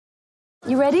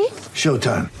You ready?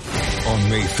 Showtime. On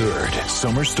May 3rd,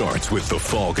 summer starts with The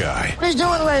Fall Guy. Let's do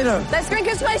it later. Let's drink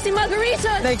a spicy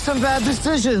margarita. Make some bad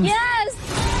decisions.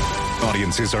 Yes.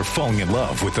 Audiences are falling in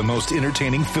love with the most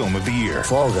entertaining film of the year.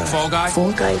 Fall Guy. Fall Guy?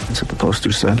 Fall Guy. That's what the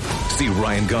poster said. See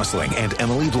Ryan Gosling and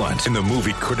Emily Blunt in the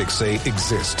movie critics say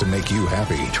exists to make you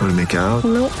happy. Trying to make it out?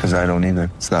 Nope. Because I don't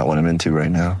either. It's not what I'm into right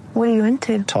now. What are you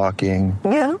into? Talking.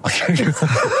 Yeah.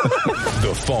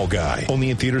 The Fall Guy.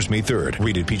 Only in theaters May 3rd.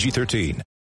 Rated PG-13.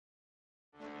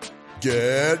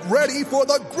 Get ready for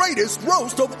the greatest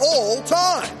roast of all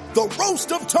time. The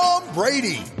Roast of Tom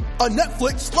Brady. A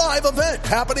Netflix live event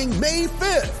happening May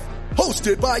 5th.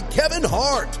 Hosted by Kevin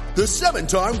Hart. The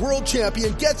 7-time world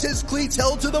champion gets his cleats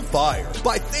held to the fire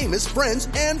by famous friends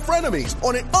and frenemies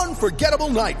on an unforgettable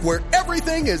night where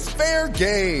everything is fair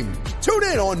game. Tune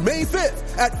in on May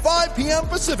 5th at 5 p.m.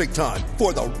 Pacific time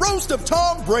for the Roast of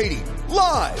Tom Brady.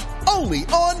 Live only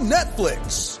on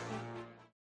Netflix.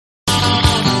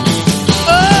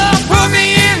 Oh, put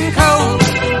me in cold.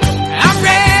 I'm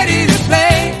ready to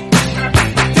play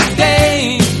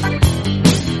today.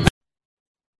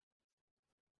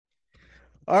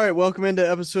 All right, welcome into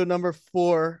episode number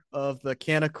 4 of the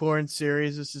Can of Corn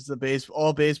series. This is the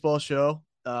all baseball show.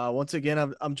 Once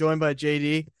again, I'm joined by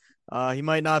JD. He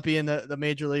might not be in the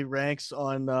major league ranks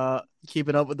on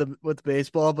keeping up with the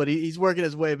baseball, but he's working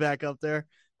his way back up there.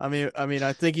 I mean,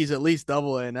 I think he's at least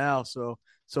double A now. So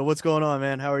what's going on,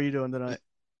 man? How are you doing tonight?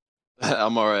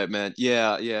 I'm all right, man.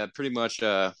 Yeah, pretty much.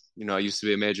 I used to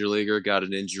be a major leaguer, got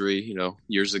an injury,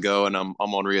 years ago, and I'm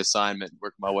on reassignment,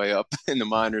 working my way up in the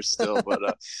minors still, but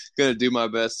gonna do my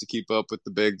best to keep up with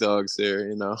the big dogs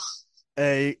here.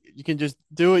 Hey, you can just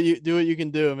do what you can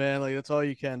do, man. Like that's all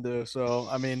you can do. So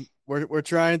I mean, we're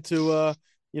trying to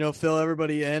fill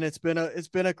everybody in. It's been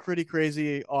a pretty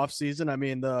crazy off season. I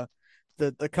mean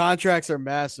the contracts are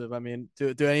massive. I mean,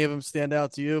 do any of them stand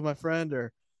out to you, my friend,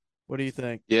 or what do you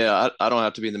think? Yeah, I don't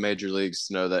have to be in the major leagues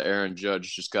to know that Aaron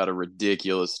Judge just got a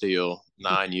ridiculous deal,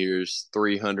 9 years,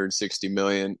 $360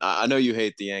 million. I know you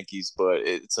hate the Yankees, but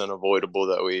it's unavoidable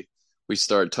that we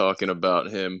start talking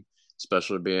about him,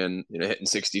 especially being hitting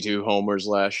 62 homers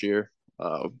last year.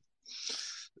 To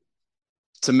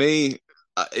me,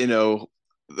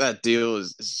 that deal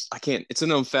is I can't. It's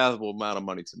an unfathomable amount of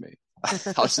money to me.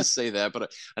 I'll just say that,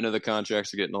 but I know the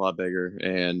contracts are getting a lot bigger,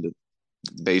 and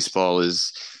baseball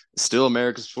is still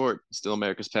America's sport, still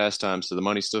America's pastime, so the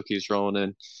money still keeps rolling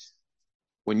in.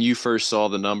 When you first saw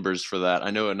the numbers for that,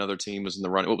 I know another team was in the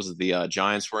running. What was it? The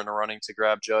Giants were in the running to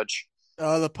grab Judge.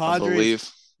 The Padres. I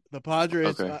believe. The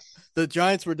Padres. Okay. The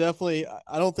Giants were definitely.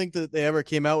 I don't think that they ever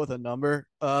came out with a number.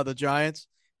 The Giants.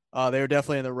 They were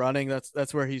definitely in the running.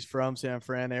 That's where he's from, San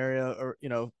Fran area, or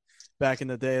back in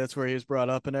the day, that's where he was brought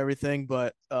up and everything.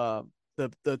 But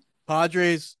the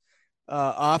Padres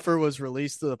offer was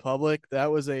released to the public. That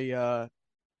was I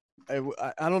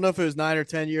don't know if it was 9 or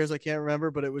 10 years. I can't remember,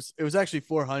 but it was actually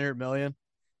 $400 million.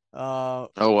 Oh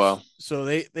wow! So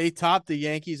they topped the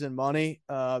Yankees in money.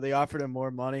 They offered him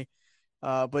more money,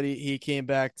 but he came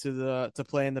back to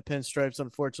play in the pinstripes.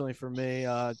 Unfortunately for me,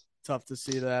 tough to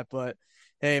see that, but.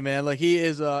 Hey man, like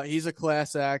he's a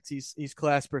class act. He's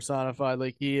class personified.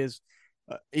 Like he's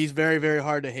very, very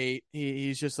hard to hate.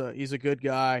 He's a good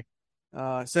guy.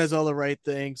 Says all the right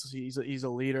things. He's a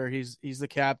leader. He's the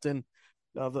captain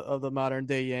of the modern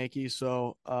day Yankees.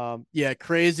 So yeah,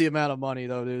 crazy amount of money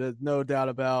though, dude. There's no doubt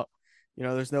about.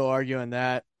 There's no arguing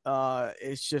that.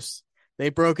 It's just they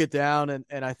broke it down,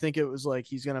 and I think it was like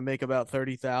he's gonna make about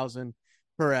 30,000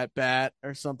 per at bat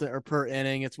or something, or per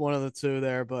inning. It's one of the two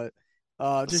there, but.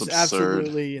 Just absurd.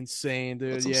 Absolutely insane,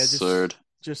 dude. That's yeah, absurd.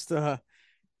 Just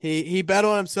he bet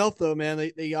on himself though,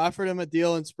 man. They offered him a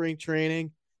deal in spring training,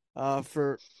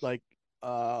 for like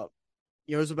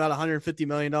it was about $150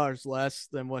 million less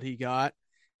than what he got,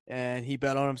 and he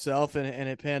bet on himself, and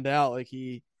it panned out. Like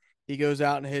he goes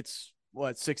out and hits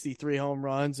 63 home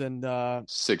runs and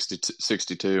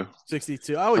 62.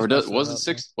 62. I always was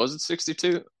it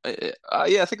 62? Yeah, I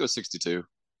think it was 62.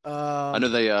 I know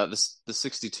they the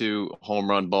 62 home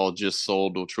run ball just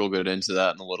sold, which we'll get into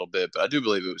that in a little bit, but I do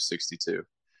believe it was 62.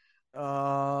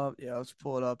 Yeah, let's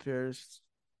pull it up here. Just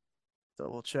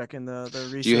double checking the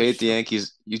research. Do you hate the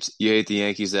Yankees? You hate the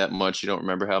Yankees that much? You don't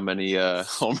remember how many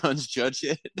home runs Judge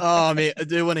hit? Oh, I mean,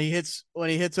 dude, when he hits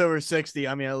over 60,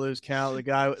 I mean, I lose count. The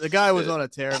guy was on a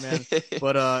tear, man.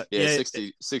 But yeah,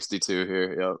 62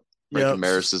 here. Yep, breaking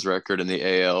Maris's record in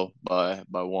the AL by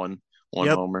one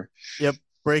homer. Yep.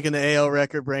 Breaking the AL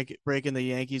record, breaking the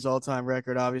Yankees all-time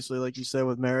record, obviously, like you said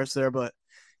with Maris there. But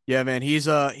yeah, man, he's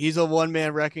a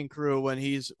one-man wrecking crew when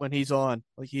he's on.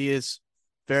 Like he is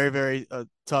very, very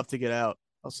tough to get out.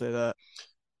 I'll say that.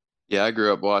 Yeah, I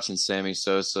grew up watching Sammy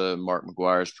Sosa, Mark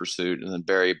McGuire's Pursuit, and then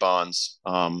Barry Bonds.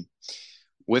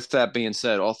 With that being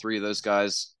said, all three of those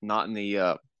guys not in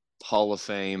the Hall of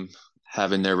Fame,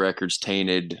 having their records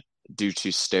tainted due to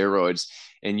steroids.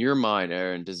 In your mind,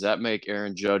 Aaron, does that make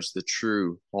Aaron Judge the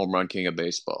true home run king of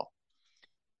baseball?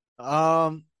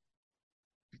 Um,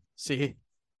 See,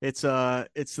 it's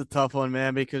the tough one,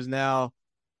 man, because now,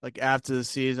 like after the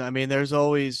season, I mean, there's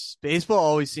always baseball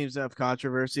always seems to have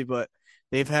controversy, but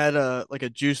they've had a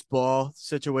juiced ball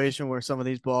situation where some of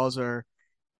these balls are.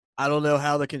 I don't know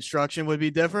how the construction would be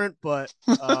different, but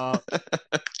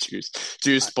juice,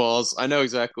 juice balls. I know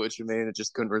exactly what you mean. I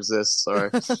just couldn't resist. Sorry.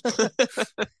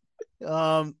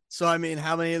 so I mean,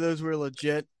 how many of those were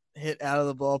legit hit out of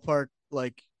the ballpark?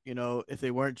 Like, if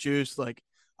they weren't juiced, like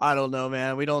I don't know,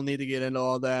 man. We don't need to get into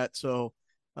all that. So,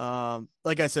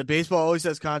 like I said, baseball always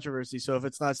has controversy. So if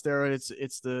it's not steroid,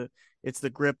 it's the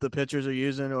grip the pitchers are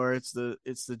using, or it's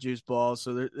the juice ball.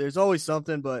 So there's always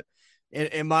something. But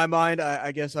in my mind,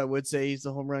 I guess I would say he's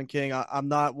the home run king. I'm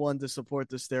not one to support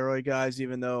the steroid guys,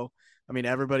 even though I mean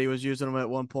everybody was using them at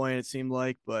one point. It seemed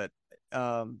like, but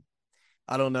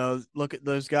I don't know. Look at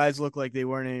those guys. Look like they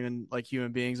weren't even like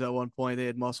human beings at one point. They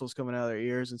had muscles coming out of their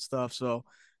ears and stuff. So,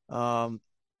 um,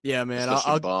 yeah, man.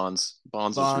 Especially I'll Bonds.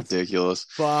 Bonds was Bonds. ridiculous.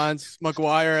 Bonds.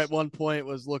 McGuire at one point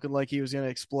was looking like he was going to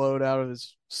explode out of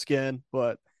his skin.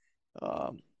 But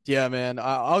yeah, man.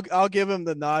 I'll give him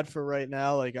the nod for right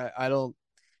now. Like I don't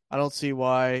see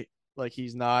why like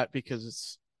he's not,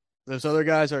 because those other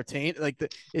guys are tainted. Like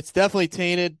it's definitely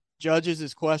tainted. Judges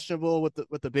is questionable with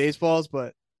the baseballs,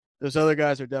 but those other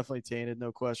guys are definitely tainted,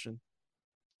 no question.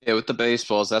 Yeah, with the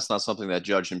baseballs, that's not something that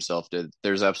Judge himself did.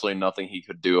 There's absolutely nothing he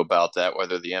could do about that,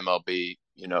 whether the MLB,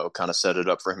 kind of set it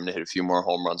up for him to hit a few more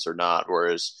home runs or not.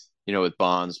 Whereas, with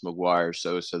Bonds, McGuire,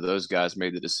 Sosa, those guys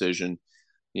made the decision,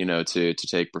 to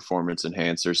take performance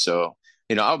enhancers. So,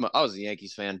 I was a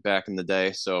Yankees fan back in the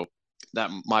day, so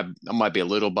I might be a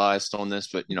little biased on this,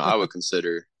 but I would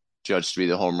consider Judge to be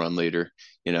the home run leader.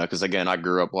 Because again, I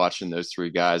grew up watching those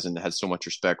three guys and had so much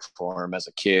respect for him as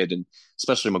a kid, and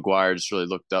especially McGuire, just really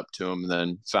looked up to him. And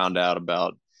then found out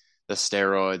about the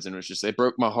steroids, and it was just it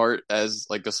broke my heart as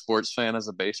like a sports fan, as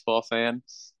a baseball fan.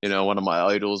 One of my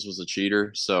idols was a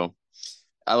cheater, so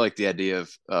I like the idea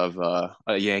of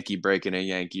a Yankee breaking a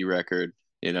Yankee record.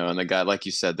 And the guy, like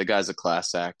you said, the guy's a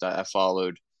class act. I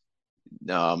followed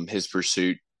his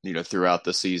pursuit, throughout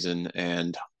the season.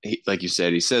 And he, like you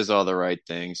said, he says all the right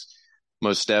things.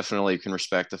 Most definitely can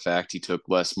respect the fact he took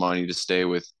less money to stay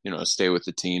with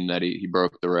the team that he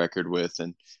broke the record with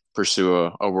and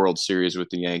pursue a World Series with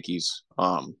the Yankees.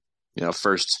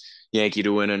 First Yankee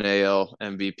to win an AL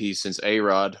MVP since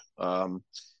A-Rod,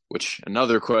 which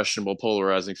another questionable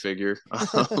polarizing figure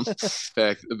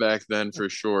back then for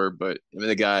sure. But I mean,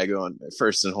 the guy going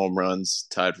first in home runs,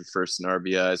 tied for first in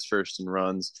RBIs, first in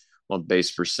runs, on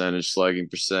base percentage, slugging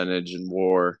percentage, and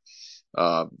WAR.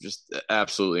 Just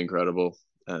absolutely incredible.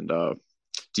 And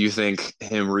do you think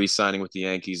him re-signing with the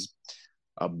Yankees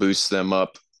boosts them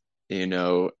up?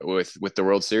 With the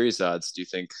World Series odds, do you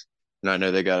think? And I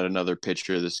know they got another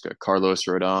pitcher, this guy, Carlos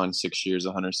Rodon, 6 years,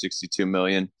 162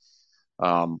 million.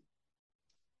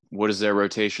 What is their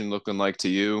rotation looking like to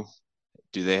you?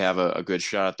 Do they have a good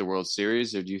shot at the World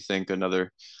Series, or do you think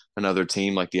another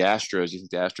team like the Astros? You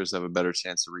think the Astros have a better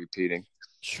chance of repeating?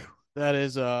 That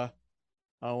is I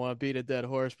don't want to beat a dead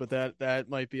horse, but that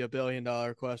might be $1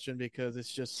 billion question, because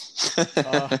it's just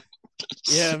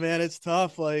yeah, man, it's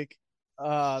tough. Like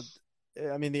I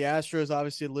mean, the Astros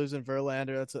obviously losing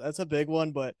Verlander, that's a big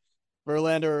one, but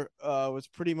Verlander was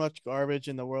pretty much garbage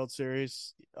in the World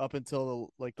Series up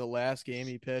until the last game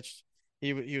he pitched.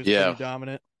 He was pretty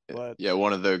dominant. But yeah,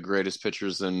 one of the greatest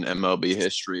pitchers in MLB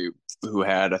history, who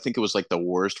had, I think it was like the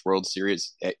worst World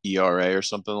Series ERA or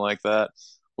something like that,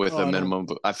 with a minimum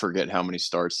of, I forget how many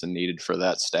starts needed for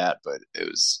that stat, but it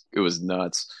was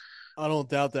nuts. I don't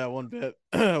doubt that one bit,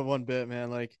 one bit,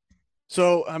 man. Like,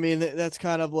 so I mean, that's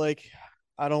kind of like,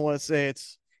 I don't want to say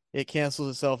it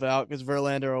cancels itself out, because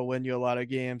Verlander will win you a lot of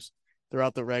games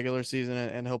throughout the regular season,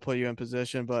 and he'll put you in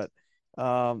position. But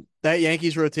that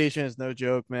Yankees rotation is no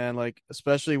joke, man. Like,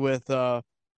 especially with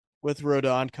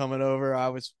Rodon coming over, I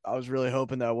was really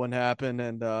hoping that wouldn't happen,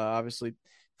 and obviously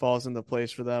falls into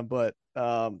place for them. But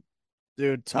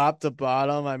dude, top to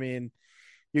bottom, I mean,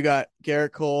 you got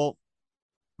Garrett Cole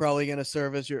probably going to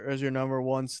serve as your number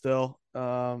one still.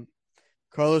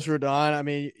 Carlos Rodon, I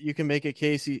mean, you can make a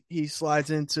case he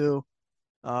slides into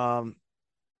the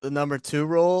number two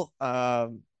role.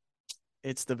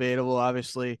 It's debatable,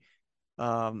 obviously.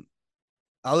 Other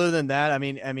than that, I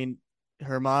mean,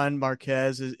 German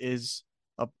Marquez is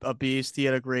a beast. He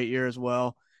had a great year as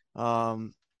well.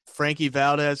 Frankie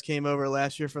Valdez came over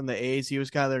last year from the A's. He was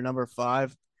kind of their number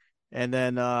 5. And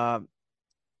then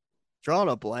drawing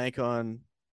a blank on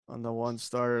the one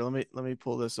starter. Let me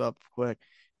pull this up quick.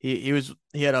 He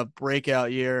had a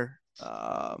breakout year.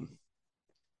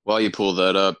 While you pull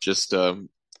that up, just the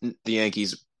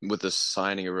Yankees with the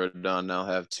signing of Rodon now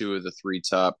have 2 of the 3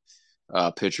 top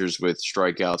pitchers with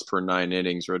strikeouts per 9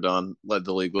 innings. Rodon led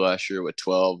the league last year with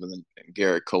 12, and then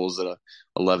Garrett Cole's at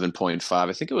 11.5.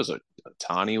 I think it was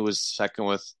Tani was second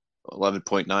with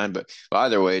 11.9, but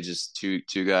either way, just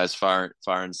two guys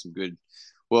firing some good,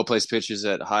 well placed pitches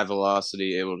at high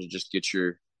velocity, able to just get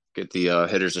the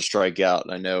hitters to strike out.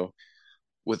 And I know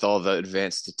with all the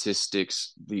advanced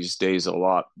statistics these days, a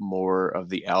lot more of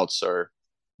the outs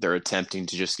they're attempting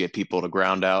to just get people to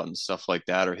ground out and stuff like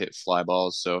that, or hit fly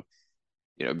balls. So,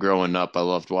 growing up, I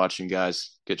loved watching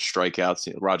guys get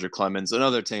strikeouts. Roger Clemens,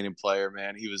 another Tatum player,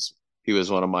 man. He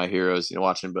was one of my heroes,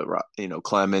 watching, but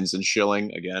Clemens and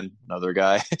Schilling, again, another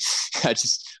guy. I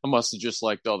must have just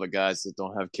liked all the guys that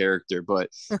don't have character,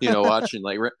 but watching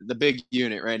like the big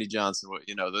unit, Randy Johnson,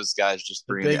 those guys just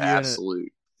bring the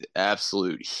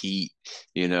absolute heat,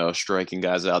 striking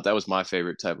guys out. That was my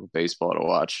favorite type of baseball to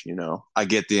watch. I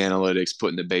get the analytics,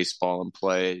 putting the baseball in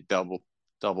play, double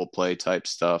play type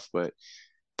stuff, but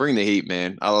bring the heat,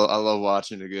 man. I love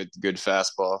watching a good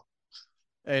fastball.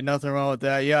 Hey, nothing wrong with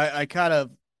that. Yeah, I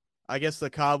guess the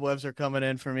cobwebs are coming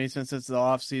in for me since it's the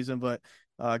off season, but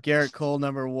Garrett Cole,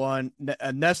 number 1,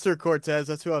 Nestor Cortez,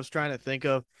 that's who I was trying to think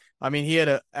of. I mean, he had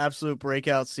an absolute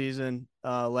breakout season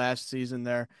last season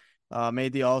there.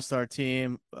 Made the All-Star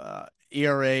team,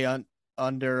 ERA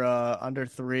under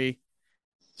 3.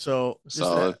 So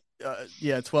solid.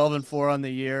 12-4 on the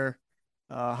year,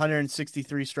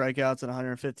 163 strikeouts and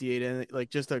 158 in it. Like,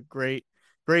 just a great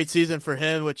season for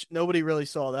him, which nobody really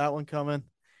saw that one coming.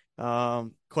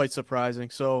 Quite surprising.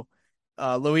 So,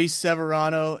 Luis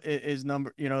Severino is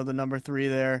the number 3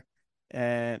 there,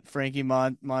 and Frankie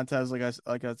Montez,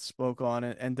 like I spoke on,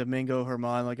 and Domingo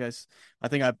Germán, I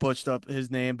think I butchered up his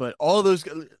name, but all those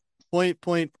point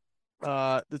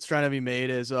that's trying to be made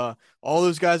is all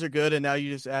those guys are good, and now you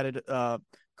just added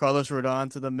Carlos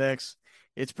Rodon to the mix.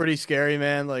 It's pretty scary,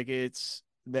 man. Like, it's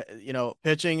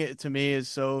pitching to me is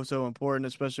so important,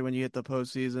 especially when you hit the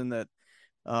postseason. That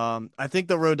I think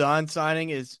the Rodon signing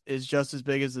is just as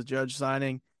big as the Judge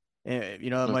signing. It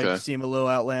might seem a little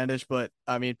outlandish, but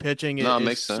I mean, pitching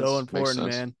is so important,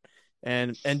 man.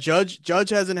 And Judge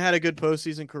hasn't had a good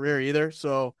postseason career either.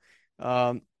 So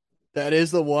that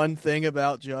is the one thing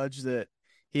about Judge, that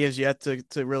he has yet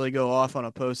to really go off on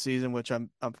a postseason, which I'm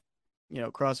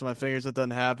crossing my fingers it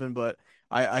doesn't happen. But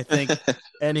I think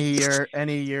any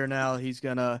year now he's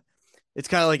gonna. It's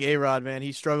kind of like A-Rod, man.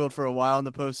 He struggled for a while in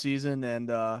the postseason,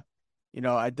 and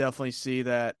I definitely see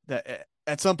that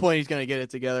at some point he's going to get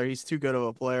it together. He's too good of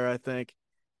a player, I think,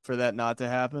 for that not to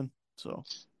happen. So,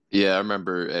 yeah, I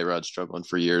remember A-Rod struggling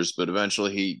for years, but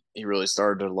eventually he really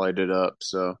started to light it up.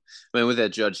 So, I mean, with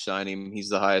that Judge signing, he's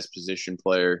the highest position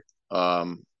player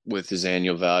with his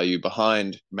annual value,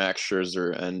 behind Max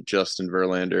Scherzer and Justin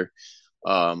Verlander.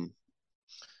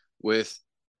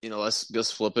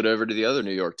 Let's flip it over to the other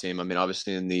New York team. I mean,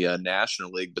 obviously in the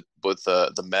National League, but with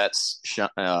the Mets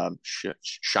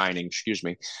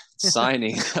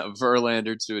signing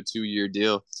Verlander to a 2-year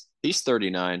deal. He's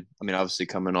 39. I mean, obviously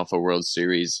coming off a World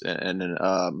Series and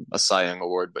a Cy Young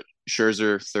award, but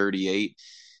Scherzer 38.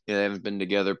 They haven't been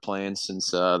together playing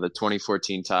since the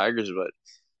 2014 Tigers, but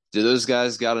do those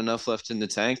guys got enough left in the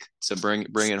tank to bring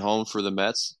it home for the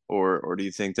Mets, or do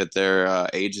you think that their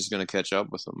age is going to catch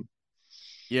up with them?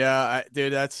 Yeah,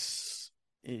 dude, that's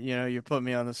you're putting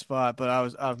me on the spot,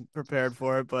 but I'm prepared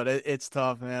for it. But it's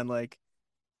tough, man. Like,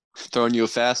 throwing you a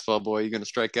fastball, boy, you're gonna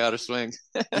strike out or swing.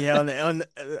 Yeah, on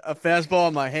a fastball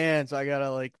in my hands, I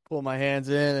gotta like pull my hands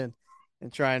in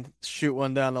and try and shoot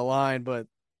one down the line. But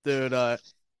dude,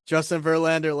 Justin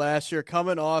Verlander last year,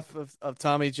 coming off of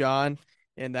Tommy John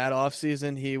in that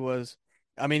offseason, he was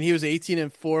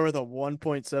 18-4 with a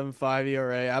 1.75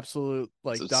 ERA, absolute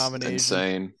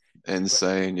domination.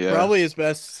 Insane, yeah. Probably his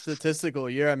best statistical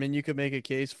year. I mean, you could make a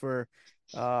case for,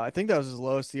 I think that was his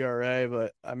lowest ERA,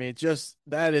 but I mean, just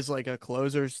that is like a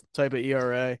closer's type of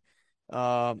ERA.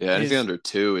 Anything under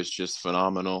 2 is just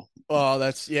phenomenal. Oh,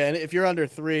 and if you're under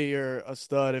 3, you're a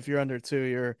stud. If you're under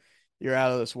 2, you're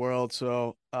out of this world.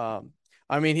 So, I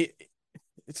mean,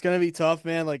 it's gonna be tough,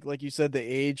 man. Like you said, the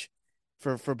age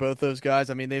for both those guys.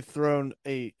 I mean, they've thrown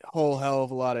a whole hell of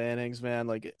a lot of innings, man.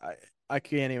 Like I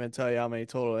can't even tell you how many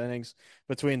total innings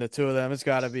between the two of them. It's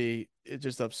got to be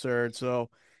just absurd. So,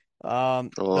 a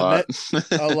lot.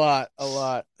 a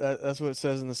lot. That's what it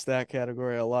says in the stat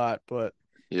category, a lot. But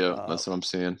Yeah, that's what I'm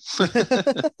seeing.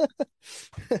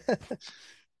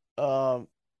 Um,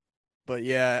 but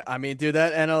yeah, I mean, dude,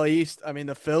 that NL East, I mean,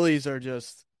 the Phillies are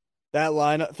just that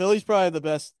lineup. Phillies probably the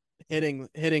best hitting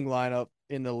lineup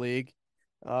in the league.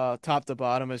 Top to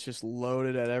bottom is just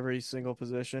loaded at every single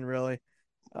position, really.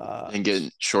 And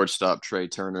getting shortstop Trey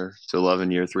Turner to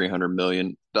 11-year, $300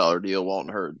 million deal won't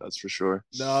hurt. That's for sure.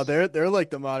 No, they're like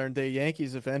the modern day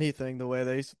Yankees, if anything. The way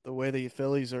the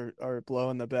Phillies are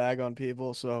blowing the bag on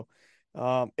people. So,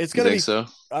 it's gonna be. So?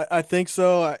 I think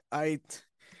so. I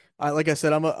like I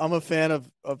said, I'm a fan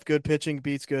of good pitching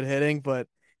beats good hitting, but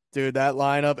dude, that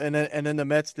lineup and then the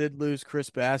Mets did lose Chris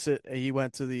Bassett. He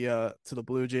went to the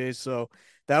Blue Jays, so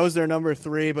that was their number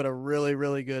 3, but a really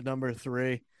really good number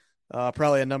 3.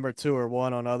 Probably a number 2 or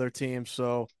 1 on other teams.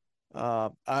 So,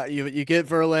 you get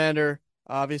Verlander.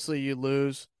 Obviously, you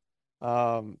lose.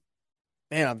 Man,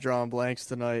 I'm drawing blanks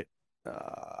tonight.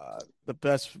 The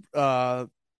best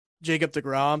Jacob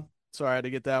deGrom. Sorry, I had to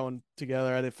get that one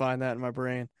together. I had to find that in my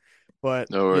brain. But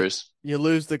no worries. You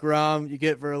lose deGrom, you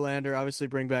get Verlander. Obviously,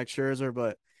 bring back Scherzer,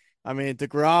 but I mean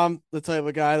deGrom, the type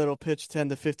of guy that'll pitch 10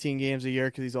 to 15 games a year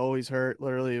because he's always hurt.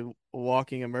 Literally a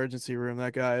walking emergency room.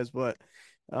 That guy is, but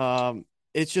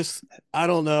it's just I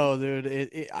don't know,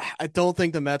 dude. I don't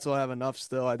think the Mets will have enough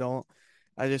still. I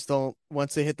just don't.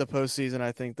 Once they hit the postseason,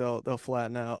 I think they'll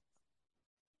flatten out.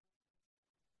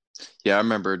 Yeah, I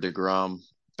remember deGrom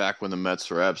back when the Mets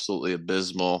were absolutely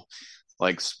abysmal,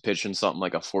 like pitching something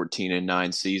like a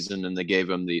 14-9 season, and they gave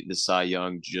him the Cy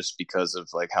Young just because of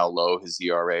like how low his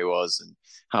ERA was and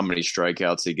how many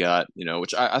strikeouts he got,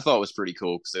 which I thought was pretty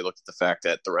cool because they looked at the fact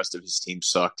that the rest of his team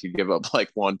sucked. He gave up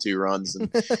like 1-2 runs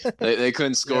and they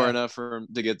couldn't score enough for him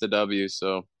to get the W.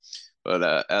 So,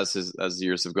 but as the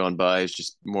years have gone by, he's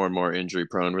just more and more injury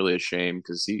prone. Really a shame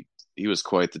because he was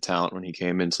quite the talent when he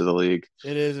came into the league.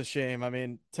 It is a shame. I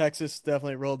mean, Texas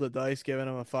definitely rolled the dice giving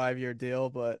him a 5-year deal,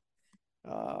 but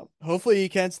hopefully he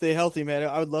can stay healthy, man.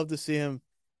 I would love to see him,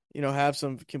 have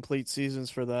some complete seasons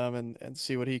for them and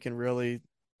see what he can really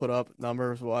put up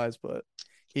numbers wise, but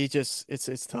he just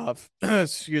it's tough.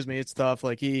 Excuse me, it's tough.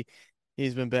 Like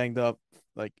he's been banged up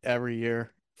like every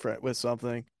year with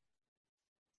something.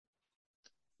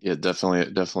 Yeah,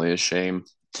 definitely a shame.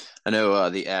 I know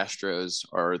the Astros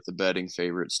are the betting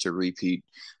favorites to repeat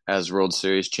as World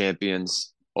Series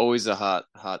champions. Always a hot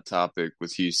topic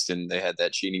with Houston. They had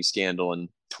that cheating scandal in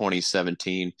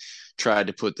 2017, tried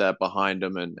to put that behind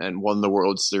them and won the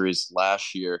World Series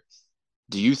last year.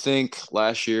 Do you think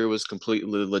last year was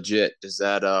completely legit? Does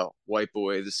that wipe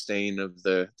away the stain of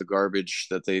the garbage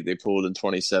that they pulled in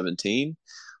 2017?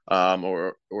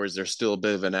 Or is there still a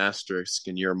bit of an asterisk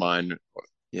in your mind,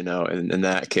 in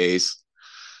that case?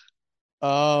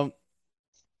 I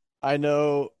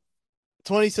know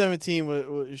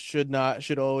 2017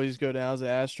 should always go down as an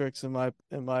asterisk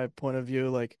in my point of view.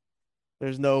 Like,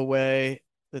 there's no way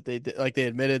that they did, like they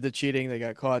admitted to cheating, they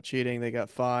got caught cheating, they got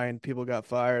fined, people got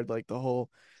fired, like the whole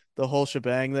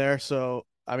shebang there. So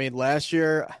I mean, last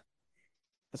year,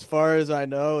 as far as I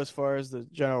know, as far as the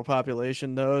general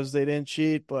population knows, they didn't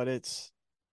cheat, but it's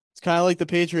kind of like the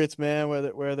Patriots, man,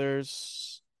 where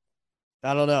there's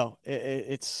I don't know,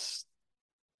 it's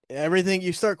everything.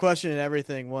 You start questioning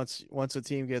everything once a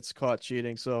team gets caught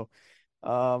cheating. So,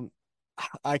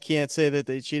 I can't say that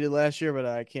they cheated last year, but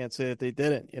I can't say that they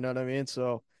didn't. You know what I mean?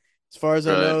 So, as far as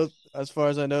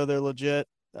I know, they're legit.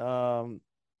 They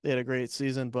had a great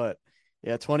season, but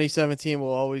yeah, 2017 will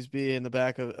always be in the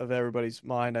back of everybody's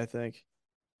mind, I think.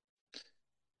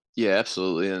 Yeah,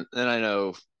 absolutely. And I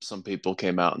know some people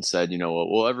came out and said,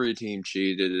 well, every team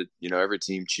cheated. Every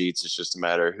team cheats. It's just a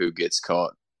matter of who gets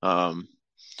caught.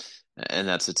 And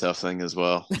that's a tough thing as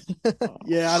well.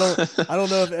 Yeah, I don't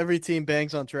know if every team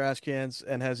bangs on trash cans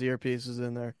and has earpieces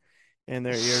in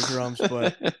their eardrums,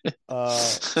 but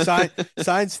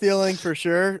sign stealing for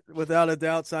sure, without a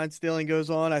doubt. Sign stealing goes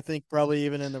on. I think probably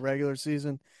even in the regular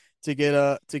season to get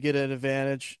an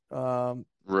advantage.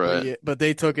 Right. But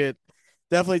they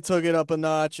definitely took it up a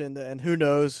notch, and who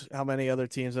knows how many other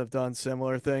teams have done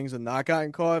similar things and not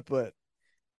gotten caught. But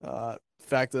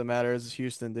fact of the matter is,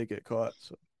 Houston did get caught.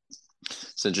 So.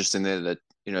 It's interesting that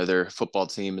their football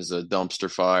team is a dumpster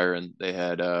fire and they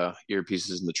had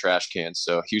earpieces in the trash can.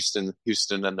 So Houston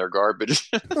and their garbage.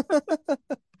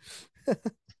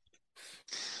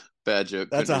 Bad joke.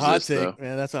 That's a hot take,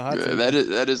 man. That's a hot take.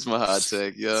 That is my hot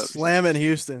take. Yeah. Slamming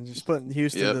Houston, just putting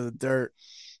Houston to the dirt.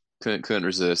 Couldn't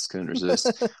resist. Couldn't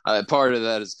resist. Part of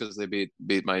that is because they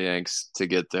beat my Yanks to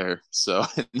get there. So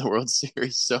in the World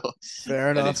Series. So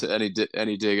Fair enough. any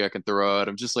dig I can throw at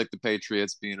them, just like the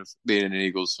Patriots being an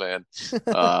Eagles fan,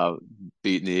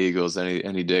 beating the Eagles.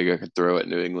 Any dig I can throw at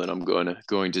New England, I'm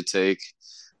going to take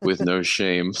with no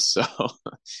shame. So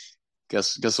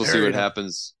guess we'll see what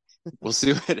happens. We'll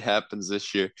see what happens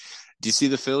this year. Do you see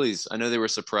the Phillies? I know they were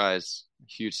surprised,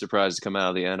 huge surprise to come out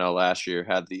of the NL last year.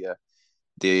 Had the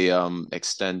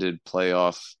extended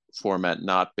playoff format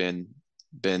not been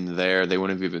there, they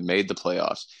wouldn't have even made the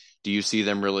playoffs. Do you see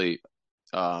them really,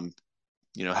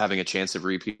 having a chance of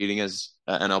repeating as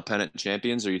NL pennant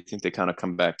champions, or you think they kind of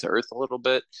come back to earth a little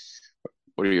bit?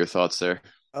 What are your thoughts there?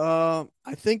 I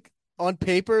think on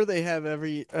paper they have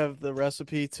the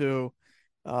recipe to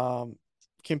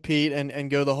compete and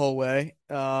go the whole way.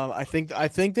 I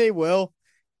think they will.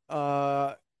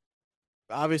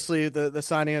 Obviously the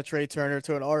signing of Trey Turner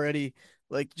to an already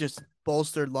just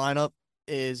bolstered lineup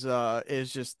is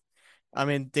just, I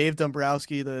mean, Dave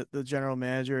Dombrowski, the general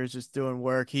manager, is just doing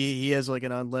work. He has like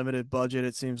an unlimited budget,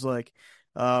 it seems like,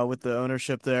 with the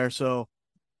ownership there. So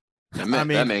That I man,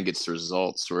 mean, that man gets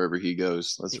results wherever he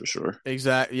goes. That's for sure.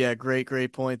 exactly. Yeah,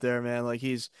 great point there, man. Like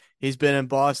he's been in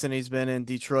Boston, he's been in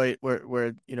Detroit,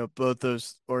 where both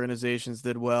those organizations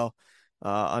did well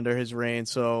under his reign.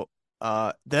 So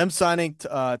them signing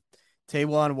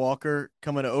Taijuan Walker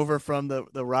coming over from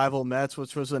the rival Mets,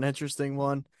 which was an interesting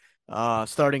one.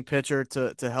 Starting pitcher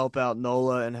to help out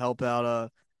Nola and help out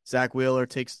Zach Wheeler,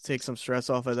 take some stress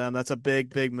off of them. That's a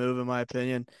big move in my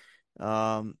opinion.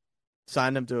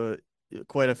 Signed him to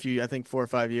quite a few, I think 4 or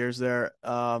 5 years there.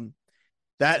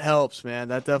 That helps, man.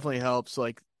 That definitely helps.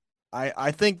 Like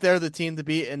I think they're the team to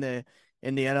beat in the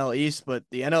NL East, but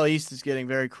the NL East is getting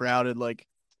very crowded. Like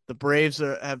the Braves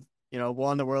have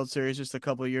won the World Series just a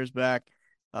couple of years back.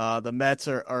 The Mets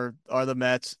are the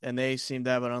Mets, and they seem to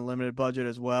have an unlimited budget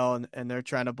as well, and they're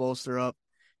trying to bolster up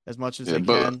as much as they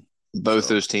can. Both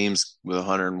those teams with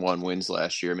 101 wins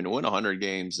last year. I mean, to win 100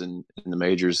 games in the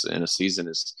majors in a season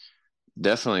is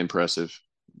definitely impressive,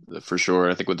 for sure.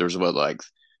 I think there was like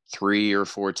 3 or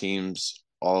 4 teams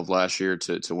all of last year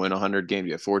to win 100 games.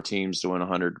 You have 4 teams to win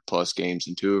 100 plus games,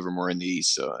 and 2 of them were in the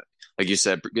East. So, like you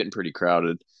said, getting pretty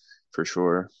crowded for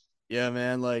sure. Yeah,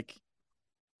 man. Like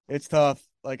it's tough.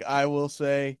 Like I will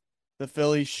say, the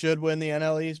Phillies should win the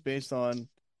NL East based on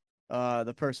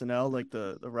the personnel, like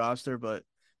the roster. But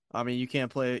I mean, you can't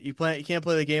play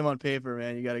the game on paper,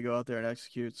 man. You got to go out there and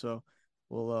execute. So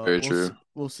Very true.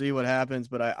 We'll see what happens.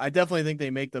 But I definitely think they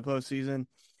make the postseason.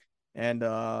 And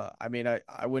I mean,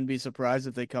 I wouldn't be surprised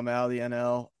if they come out of the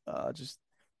NL. Just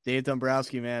Dave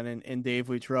Dombrowski, man, and Dave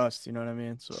we trust. You know what I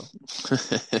mean? So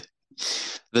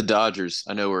the Dodgers,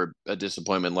 I know, were a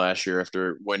disappointment last year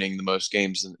after winning the most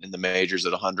games in the majors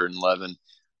at 111.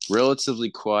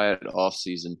 Relatively quiet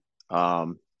offseason.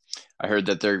 I heard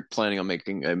that they're planning on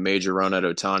making a major run at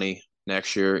Ohtani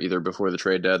next year, either before the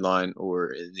trade deadline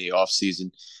or in the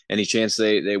offseason. Any chance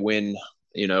they win,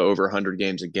 over 100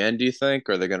 games again, do you think?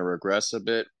 Or are they going to regress a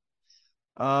bit?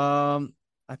 I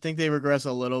think they regress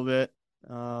a little bit.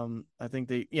 I think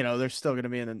they're still going to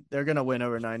be they're going to win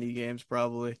over 90 games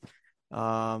probably.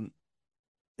 And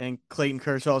Clayton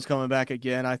Kershaw is coming back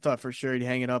again. I thought for sure he'd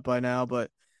hang it up by now,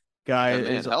 but how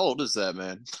old is that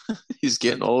man? He's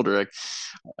getting older.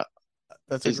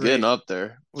 He's getting up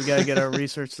there. We got to get our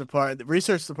research department. The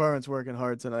research department's working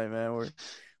hard tonight, man. We're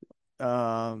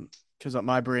because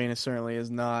my brain certainly is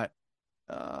not.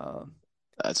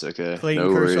 That's okay. Clayton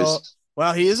No Kershaw. worries.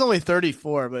 Wow, he is only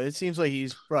 34, but it seems like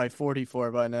he's probably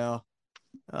 44 by now.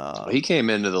 He came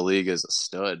into the league as a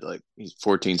stud. Like he's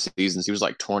 14 seasons. He was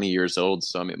like 20 years old.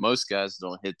 So I mean, most guys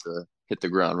don't hit the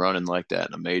ground running like that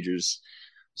in the majors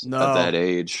at that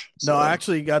age. So. No, I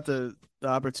actually got the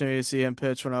opportunity to see him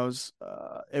pitch when I was.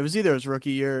 It was either his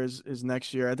rookie year or his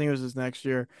next year. I think it was his next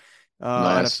year.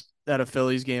 Nice. At a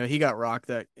Phillies game. He got rocked.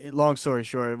 That long story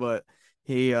short, but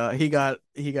he got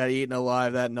eaten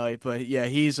alive that night. But yeah,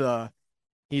 he's a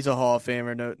Hall of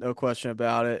Famer, no question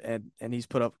about it, and he's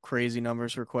put up crazy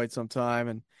numbers for quite some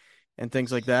time and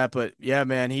things like that. But yeah,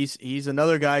 man, he's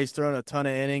another guy. He's thrown a ton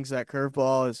of innings. That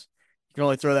curveball is, you can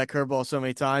only throw that curveball so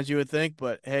many times, you would think,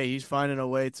 but hey, he's finding a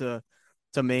way to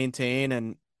maintain,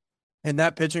 and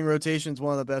that pitching rotation is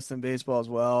one of the best in baseball as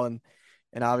well.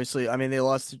 And obviously, I mean, they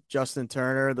lost Justin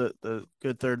Turner, the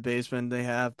good third baseman they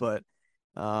have, but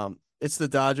it's the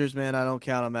Dodgers, man. I don't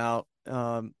count them out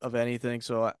of anything.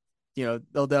 So,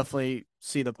 they'll definitely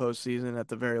see the postseason at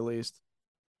the very least.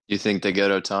 You think they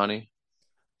get Ohtani?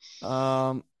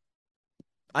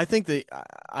 I think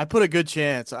I put a good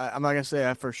chance. I'm not gonna say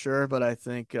that for sure, but I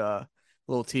think a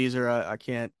little teaser. I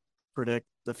can't predict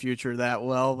the future that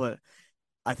well, but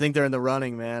I think they're in the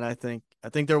running, man. I think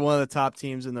they're one of the top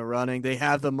teams in the running. They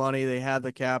have the money, they have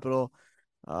the capital.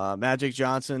 Magic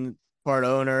Johnson, part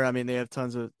owner. I mean, they have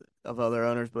tons of other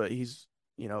owners, but he's,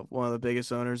 one of the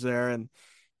biggest owners there. And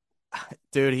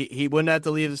dude, he wouldn't have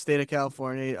to leave the state of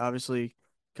California, obviously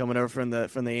coming over from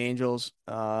the Angels.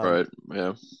 Right.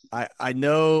 Yeah. I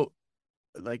know,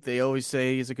 like they always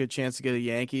say, he's a good chance to get a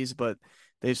Yankees, but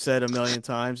they've said a million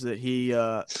times that he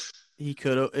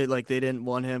could, like they didn't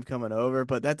want him coming over,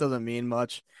 but that doesn't mean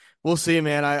much. We'll see,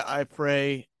 man. I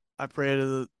pray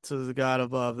to the God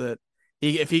above that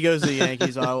if he goes to the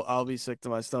Yankees, I'll be sick to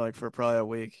my stomach for probably a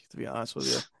week, to be honest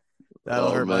with you.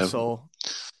 That'll hurt my soul.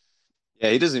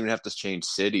 Yeah, he doesn't even have to change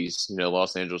cities.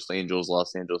 Los Angeles Angels,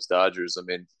 Los Angeles Dodgers. I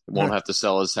mean, he won't have to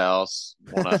sell his house.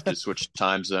 Won't have to switch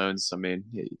time zones. I mean,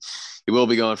 he will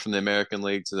be going from the American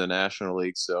League to the National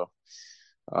League. So,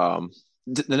 the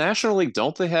National League,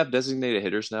 don't they have designated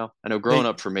hitters now? I know growing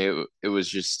up for me, it was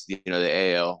just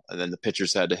the AL, and then the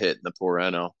pitchers had to hit in the poor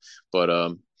NL.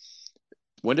 But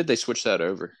when did they switch that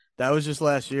over? That was just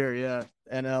last year, yeah.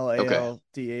 NL, AL,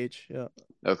 okay. DH, yeah.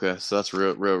 Okay, so that's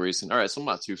real recent. All right, so I'm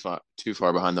not too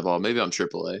far behind the ball. Maybe I'm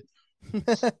AAA.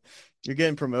 You're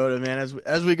getting promoted, man.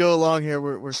 As we go along here,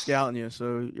 we're scouting you,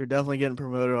 so you're definitely getting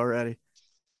promoted already.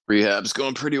 Rehab's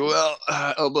going pretty well.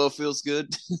 Elbow feels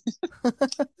good.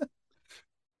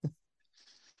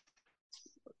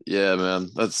 Yeah, man.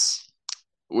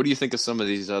 What do you think of some of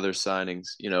these other signings?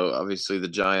 Obviously the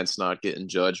Giants not getting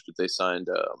Judge, but they signed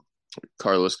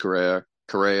Carlos Correa,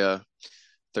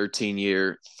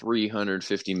 13-year,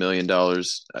 $350 million.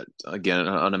 Again, an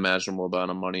unimaginable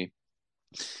amount of money.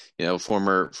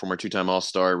 Former two-time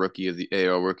All-Star, Rookie of the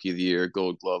AL Rookie of the Year,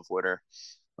 Gold Glove winner.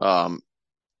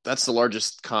 That's the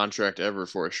largest contract ever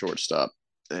for a shortstop,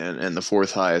 and the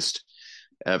fourth highest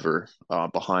ever,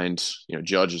 behind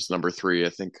Judge is number 3. I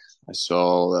think I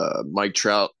saw Mike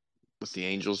Trout with the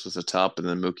Angels was the top, and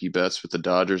then Mookie Betts with the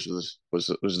Dodgers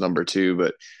was number 2.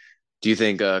 But do you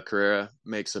think Carrera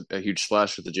makes a huge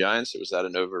splash with the Giants, or was that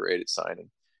an overrated signing?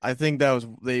 I think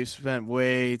they spent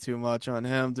way too much on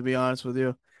him, to be honest with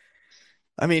you.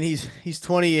 I mean, he's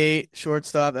 28,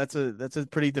 shortstop. That's a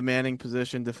pretty demanding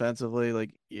position defensively.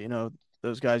 Like,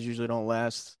 those guys usually don't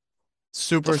last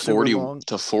super long.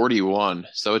 To 41.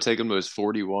 So it take him to his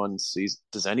 41 season.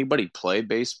 Does anybody play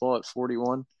baseball at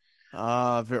 41?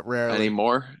 Rarely.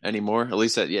 Anymore? At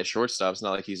least at shortstop. It's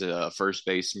not like he's a first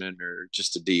baseman or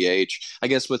just a DH. I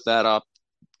guess with that up,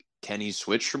 can he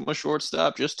switch from a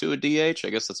shortstop just to a DH? I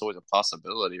guess that's always a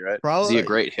possibility, right? Probably. Is he a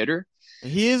great hitter?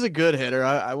 He is a good hitter.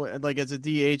 I would, like, as a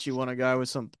DH, you want a guy with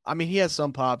some. I mean, he has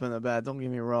some pop in the bat. Don't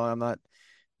get me wrong. I'm not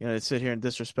to sit here and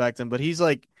disrespect him, but he's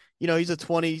like, he's a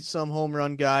 20-some home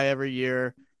run guy every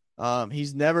year.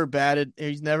 He's never batted.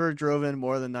 He's never drove in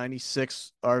more than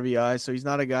 96 RBI. So he's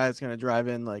not a guy that's going to drive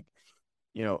in like,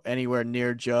 anywhere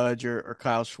near Judge or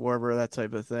Kyle Schwarber, that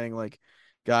type of thing. Like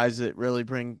guys that really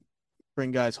bring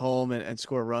guys home and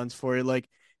score runs for you. Like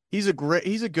he's a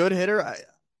good hitter.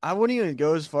 I wouldn't even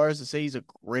go as far as to say he's a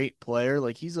great player.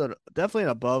 Like he's definitely an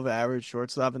above average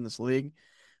shortstop in this league.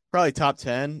 Probably top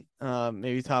 10,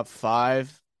 maybe top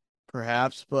 5,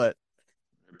 perhaps, but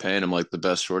paying him like the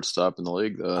best shortstop in the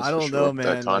league, though. I don't know, man.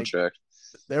 That contract.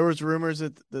 Like, there was rumors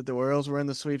that the Orioles were in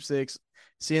the sweepstakes.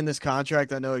 Seeing this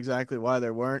contract, I know exactly why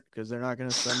they weren't, because they're not going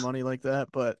to spend money like that.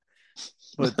 But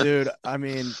dude, I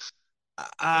mean,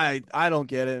 I don't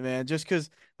get it, man. Just because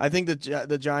I think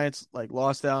the Giants like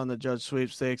lost out on the Judge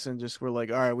sweepstakes and just were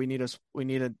like, all right, we need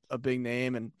a big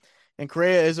name, and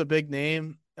Correa is a big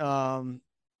name.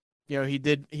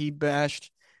 He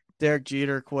bashed Derek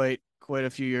Jeter quite a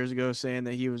few years ago, saying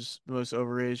that he was the most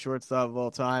overrated shortstop of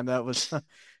all time. That was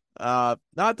not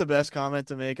the best comment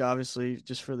to make, obviously,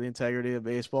 just for the integrity of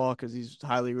baseball, because he's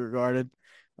highly regarded.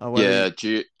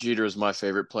 Jeter is my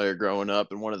favorite player growing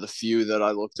up, and one of the few that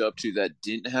I looked up to that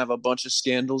didn't have a bunch of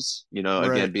scandals. Right.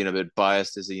 Again, being a bit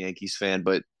biased as a Yankees fan,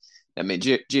 but I mean,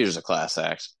 Jeter's a class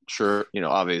act. Sure,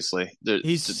 obviously.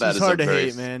 He's hard to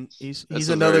hate, man. He's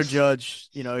another Judge.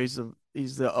 He's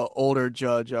the older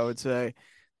Judge, I would say,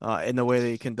 in the way that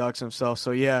he conducts himself.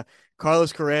 So, yeah,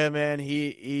 Carlos Correa, man,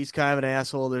 he's kind of an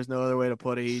asshole. There's no other way to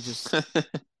put it.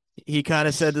 He kind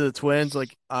of said to the Twins,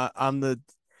 like,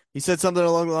 he said something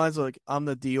along the lines of, like, I'm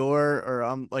the Dior, or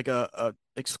I'm like a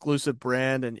exclusive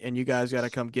brand, and you guys got to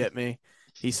come get me.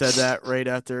 He said that right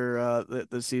after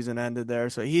the season ended there.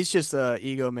 So he's just a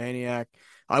egomaniac.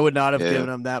 I would not have given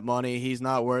him that money. He's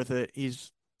not worth it.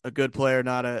 He's a good player,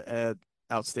 not a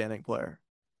outstanding player.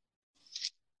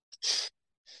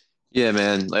 Yeah,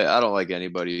 man. Like, I don't like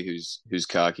anybody who's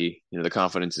cocky. The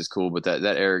confidence is cool, but that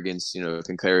arrogance,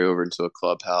 can carry over into a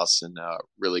clubhouse and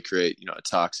really create, a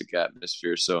toxic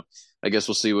atmosphere. So I guess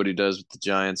we'll see what he does with the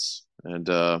Giants. And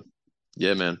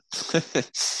yeah, man.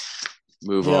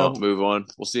 Move Yeah, on, move on.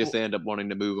 We'll see if they end up wanting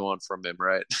to move on from him,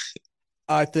 right?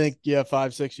 I think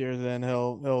 5-6 years in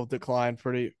he'll decline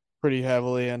pretty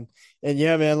heavily, and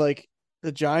yeah, man, like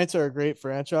the Giants are a great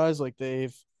franchise. Like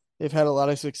they've had a lot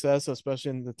of success, especially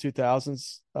in the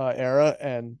 2000s era,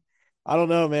 and I don't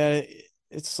know, man,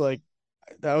 it's like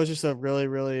that was just a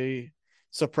really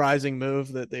surprising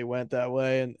move that they went that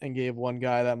way and gave one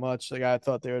guy that much. Like I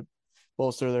thought they would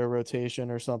bolster their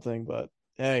rotation or something, but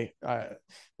hey,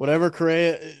 whatever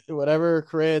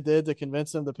Correa did to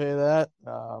convince them to pay that,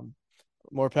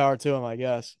 more power to him, I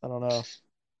guess. I don't know.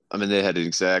 I mean, they had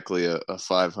exactly a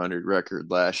 500 record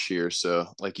last year. So,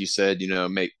 like you said,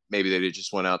 maybe they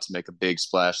just went out to make a big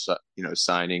splash,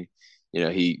 signing.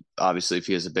 He obviously, if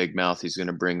he has a big mouth, he's going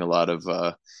to bring a lot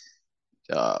of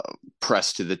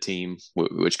press to the team,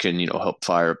 which can, help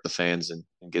fire up the fans and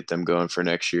get them going for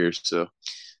next year. So,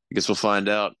 I guess we'll find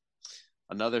out.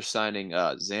 Another signing,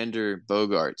 Xander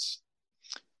Bogaerts,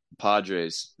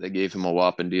 Padres. They gave him a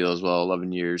whopping deal as well,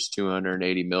 11 years,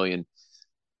 280 million.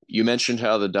 You mentioned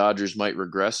how the Dodgers might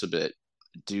regress a bit.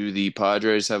 Do the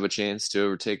Padres have a chance to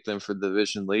overtake them for the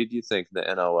division lead, do you think, in the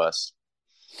NLS?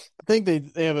 I think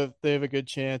they have a good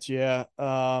chance. Yeah.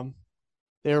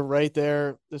 They were right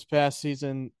there this past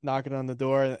season, knocking on the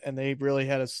door, and they really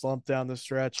had a slump down the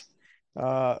stretch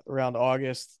around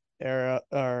August era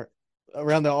or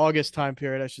around the August time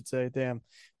period, I should say. Damn,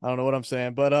 I don't know what I'm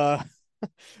saying, but You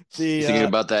the thinking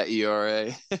about that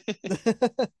ERA?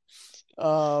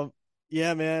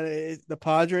 yeah, man, the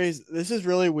Padres. This is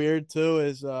really weird too.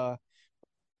 Is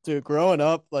dude, growing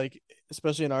up, like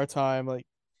especially in our time, like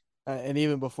and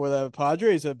even before that, the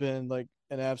Padres have been like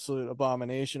an absolute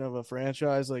abomination of a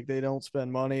franchise. Like they don't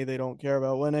spend money, they don't care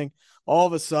about winning. All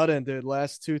of a sudden, dude,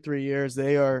 last 2-3 years,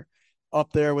 they are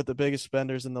up there with the biggest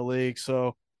spenders in the league.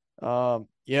 So,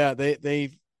 yeah,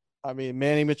 I mean,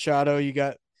 Manny Machado, you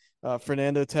got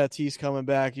Fernando Tatis coming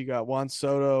back, you got Juan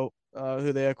Soto,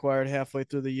 who they acquired halfway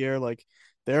through the year. Like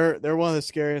they're one of the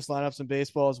scariest lineups in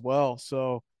baseball as well.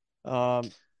 So,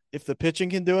 if the pitching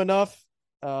can do enough,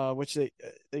 which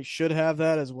they should have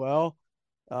that as well,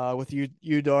 with you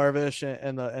Darvish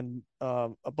and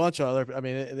a bunch of other. I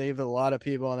mean, they have a lot of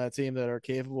people on that team that are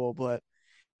capable, but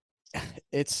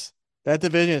it's that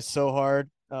division is so hard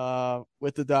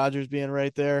with the Dodgers being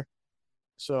right there.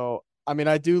 So I mean,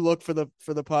 I do look for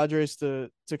the Padres to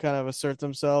kind of assert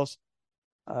themselves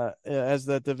as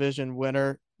that division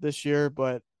winner this year,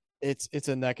 but it's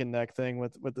a neck and neck thing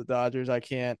with the Dodgers. I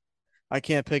can't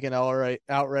pick an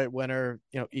outright winner,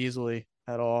 easily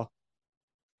at all.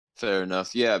 Fair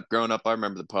enough. Yeah, growing up, I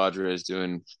remember the Padres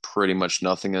doing pretty much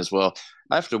nothing as well.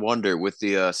 I have to wonder with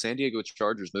the San Diego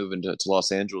Chargers moving to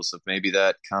Los Angeles, if maybe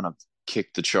that kind of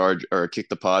kicked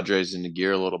the Padres into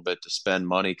gear a little bit to spend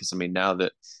money. Because I mean, now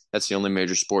that that's the only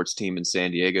major sports team in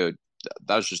San Diego,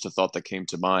 that was just a thought that came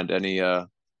to mind.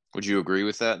 Would you agree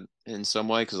with that in some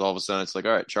way? Because all of a sudden it's like,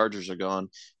 all right, Chargers are gone.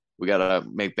 We got to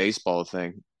make baseball a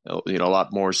thing, a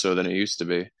lot more so than it used to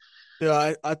be.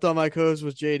 Yeah, I thought my coach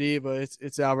was JD, but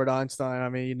it's Albert Einstein. I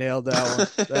mean, you nailed that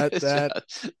one. That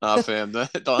Nah, fam,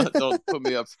 don't put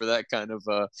me up for that kind of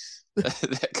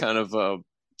that kind of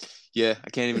yeah, I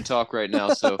can't even talk right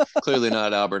now, so clearly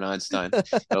not Albert Einstein.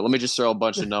 Let me just throw a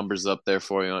bunch of numbers up there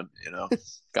for you.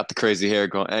 Got the crazy hair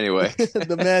going. Anyway,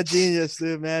 the mad genius,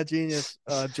 dude, mad genius,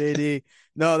 JD.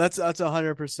 No, that's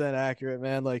 100% accurate,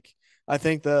 man. Like I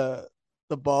think the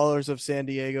ballers of San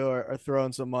Diego are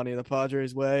throwing some money the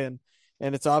Padres way,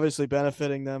 and it's obviously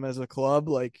benefiting them as a club.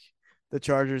 Like the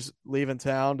Chargers leaving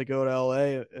town to go to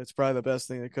LA, it's probably the best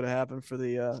thing that could have happened for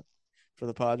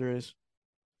the Padres.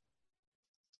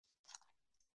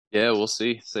 yeah, we'll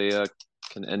see. If they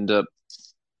can end up,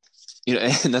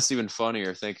 and that's even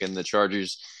funnier. Thinking the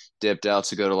Chargers dipped out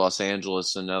to go to Los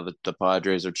Angeles, and now the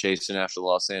Padres are chasing after the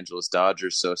Los Angeles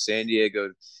Dodgers. So San Diego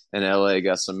and LA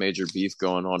got some major beef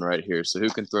going on right here. So who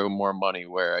can throw more money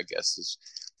where, I guess, is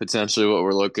potentially what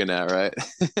we're looking at, right?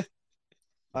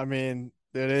 I mean,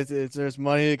 there's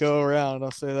money to go around.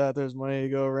 I'll say that there's money to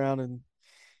go around, and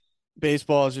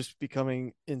baseball is just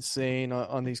becoming insane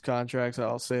on these contracts.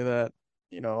 I'll say that.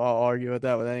 I'll argue with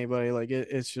that with anybody. Like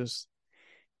it's just,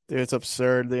 dude, it's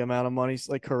absurd the amount of money.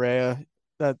 Like Correa,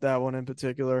 that one in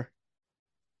particular.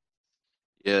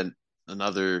 Yeah,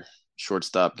 another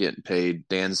shortstop getting paid,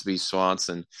 Dansby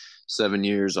Swanson, 7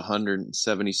 years,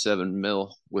 177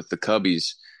 mil with the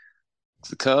Cubbies.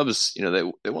 The Cubs,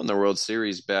 they won the World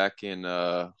Series back in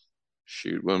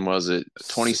shoot, when was it?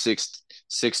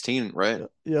 2016, right?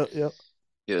 Yep.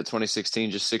 Yeah,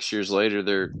 2016, just 6 years later,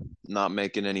 they're not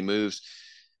making any moves.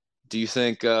 Do you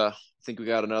think we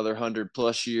got another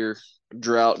 100+ year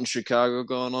drought in Chicago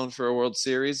going on for a World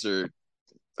Series, or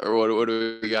what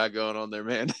do we got going on there,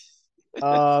 man?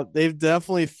 They've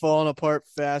definitely fallen apart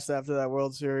fast after that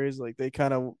World Series. Like they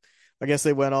kind of, I guess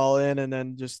they went all in and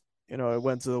then just it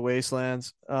went to the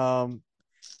wastelands.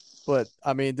 But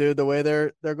I mean, dude, the way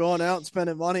they're going out and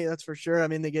spending money, that's for sure. I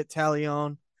mean, they get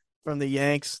Talion from the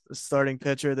Yanks, the starting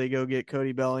pitcher. They go get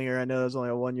Cody Bellinger. I know that was only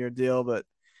a 1-year deal, but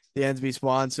the Dansby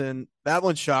Swanson, that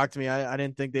one shocked me. I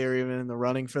didn't think they were even in the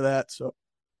running for that. So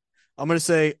I'm gonna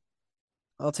say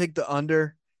I'll take the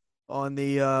under on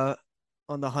the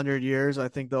 100 years. I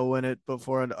think they'll win it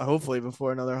hopefully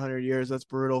before another 100 years. That's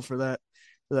brutal for that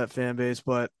fan base,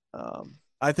 but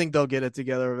I think they'll get it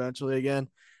together eventually again.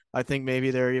 I think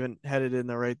maybe they're even headed in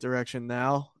the right direction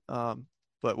now,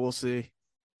 but we'll see.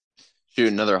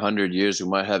 Shoot, another 100 years, we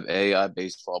might have AI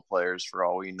baseball players for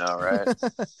all we know, right?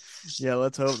 Yeah,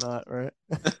 let's hope not, right?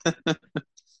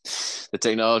 The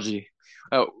technology.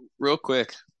 Oh, real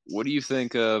quick, what do you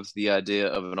think of the idea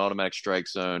of an automatic strike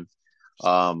zone?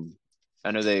 I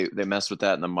know they mess with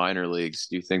that in the minor leagues.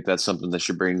 Do you think that's something they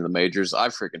should bring to the majors? I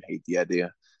freaking hate the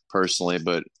idea personally,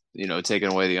 but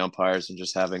taking away the umpires and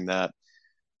just having that,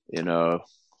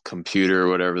 computer,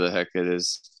 whatever the heck it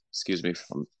is. Excuse me,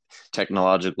 I'm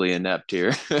technologically inept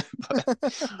here.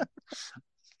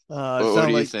 What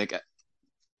do you think?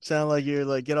 Sound like you're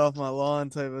like get off my lawn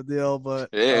type of deal, but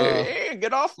hey,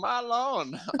 get off my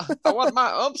lawn. I want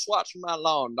my umps watching my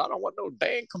lawn. I don't want no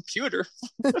dang computer.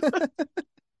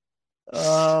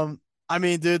 I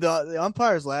mean, dude, the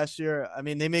umpires last year, I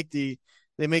mean, they make the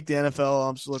NFL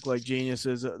umps look like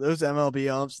geniuses. Those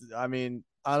MLB umps, I mean,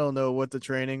 I don't know what the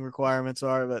training requirements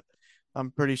are, but I'm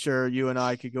pretty sure you and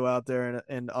I could go out there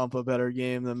and ump a better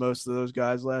game than most of those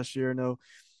guys last year.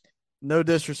 No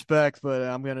disrespect, but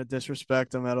I'm gonna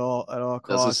disrespect them at all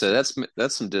costs.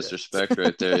 That's some disrespect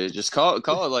right there. Just call it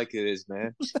like it is,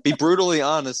 man. Be brutally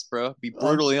honest, bro. Be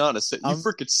brutally honest. You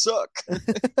freaking suck.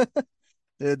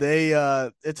 Dude,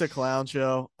 it's a clown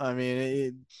show. I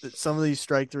mean, some of these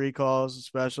strike three calls,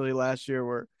 especially last year,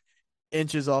 were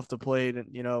inches off the plate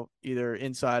and either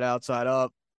inside, outside,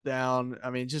 up, down. I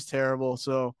mean, just terrible.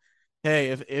 So, hey,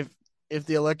 if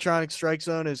the electronic strike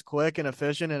zone is quick and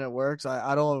efficient and it works,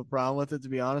 I don't have a problem with it, to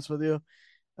be honest with you.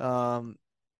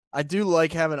 I do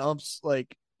like having umps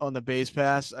like on the base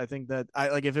pass. I think that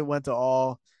if it went to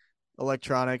all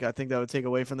electronic, I think that would take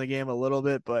away from the game a little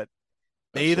bit, but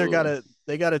they either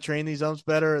gotta train these umps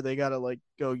better, or they gotta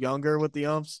go younger with the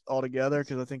umps altogether.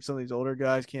 Cause I think some of these older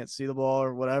guys can't see the ball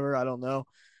or whatever. I don't know,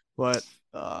 but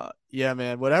yeah,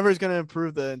 man, whatever is going to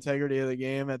improve the integrity of the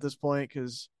game at this point.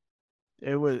 Cause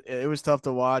it was tough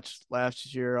to watch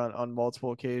last year on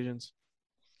multiple occasions.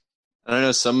 I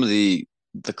know some of the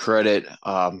credit,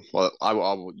 well, I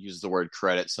will use the word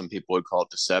credit. Some people would call it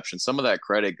deception. Some of that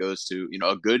credit goes to,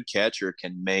 a good catcher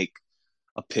can make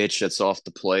a pitch that's off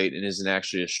the plate and isn't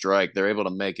actually a strike. They're able to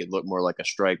make it look more like a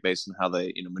strike based on how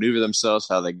they, maneuver themselves,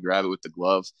 how they grab it with the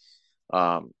glove.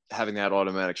 Having that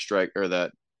automatic strike, or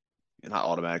that not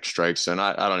automatic strike zone.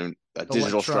 I don't even, a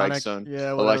digital strike zone.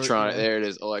 Yeah, whatever, electronic. Yeah. There it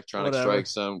is. Electronic strike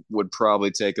zone would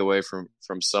probably take away from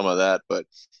some of that. But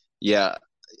yeah,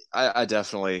 I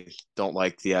definitely don't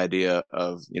like the idea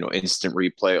of, instant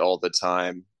replay all the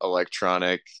time,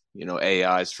 electronic,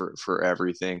 AIs for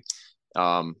everything.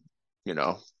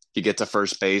 You get to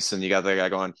first base and you got the guy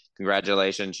going,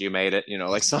 "Congratulations, you made it,"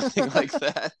 like something like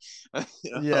that.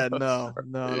 Yeah, no,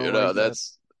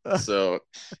 that's so.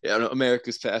 Yeah,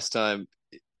 America's pastime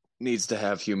needs to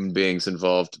have human beings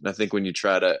involved, and I think when you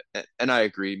try to, and I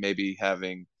agree, maybe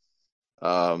having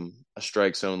a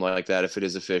strike zone like that, if it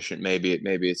is efficient, maybe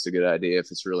it's a good idea if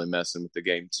it's really messing with the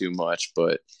game too much.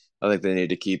 But I think they need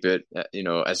to keep it,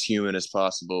 as human as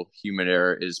possible. Human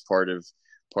error is part of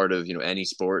any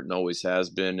sport and always has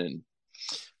been.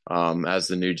 And as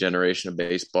the new generation of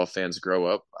baseball fans grow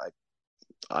up,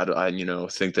 I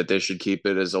think that they should keep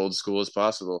it as old school as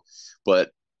possible.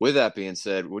 But with that being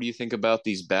said, what do you think about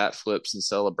these bat flips and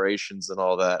celebrations and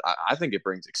all that? I think it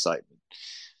brings excitement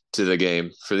to the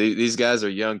game. For these guys are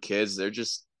young kids. They're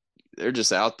just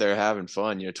out there having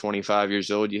fun. 25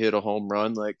 years old, you hit a home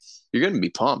run, like you're going to be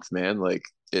pumped, man. Like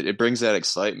it brings that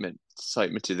excitement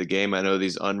to the game. I know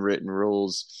these unwritten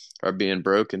rules are being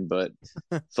broken, but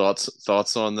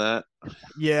thoughts on that?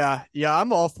 Yeah,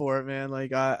 I'm all for it, man.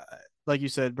 Like you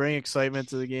said, bring excitement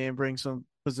to the game, bring some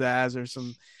pizzazz or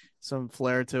some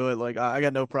flair to it. Like I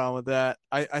got no problem with that.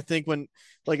 I think when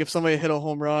if somebody hit a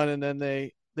home run and then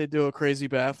they they do a crazy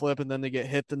bat flip and then they get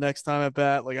hit the next time at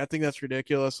bat. Like, I think that's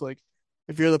ridiculous. Like,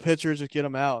 if you're the pitcher, just get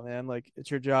him out, man. Like,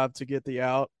 it's your job to get the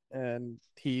out, and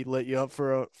he lit you up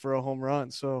for a home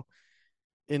run. So,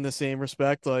 in the same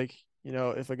respect, like,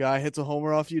 if a guy hits a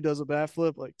homer off you, does a bat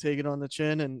flip, like, take it on the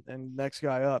chin and next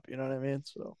guy up. You know what I mean?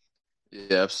 So.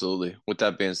 Yeah, absolutely. With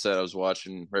that being said, I was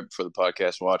watching right before the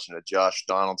podcast, watching a Josh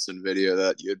Donaldson video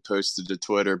that you had posted to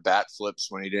Twitter, bat flips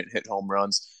when he didn't hit home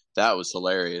runs. That was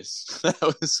hilarious. That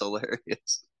was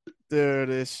hilarious. Dude,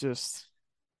 it's just,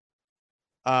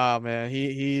 oh man,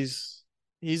 he's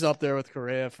up there with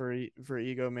Correa for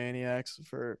egomaniacs,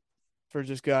 for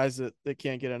just guys that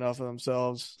can't get enough of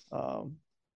themselves.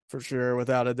 For sure,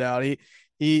 without a doubt.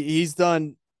 He's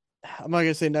done, I'm not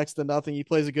gonna say next to nothing. He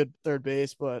plays a good third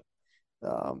base, but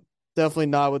definitely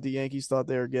not what the Yankees thought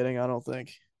they were getting, I don't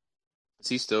think. Is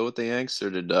he still with the Yanks, or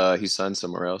did he sign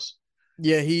somewhere else?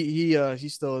 Yeah, he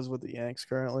still is with the Yanks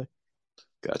currently.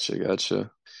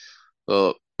 Gotcha.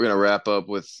 Well, we're gonna wrap up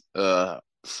with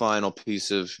final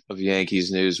piece of Yankees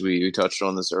news. We touched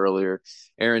on this earlier.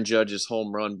 Aaron Judge's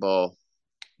home run ball,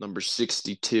 number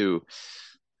 62.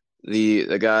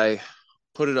 The guy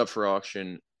put it up for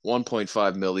auction,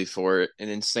 1.5 milli for it, an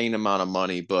insane amount of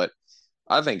money, but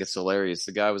I think it's hilarious.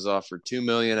 The guy was offered $2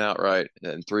 million outright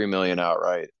and $3 million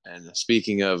outright. And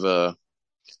speaking of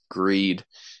greed,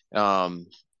 the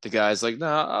guy's like,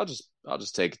 "Nah, I'll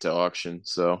just take it to auction."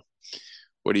 So,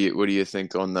 what do you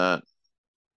think on that?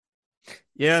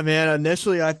 Yeah, man.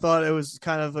 Initially, I thought it was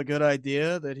kind of a good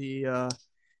idea that he,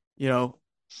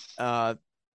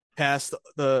 passed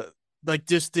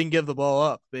just didn't give the ball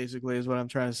up. Basically, is what I'm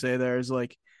trying to say. There is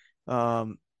like,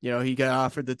 he got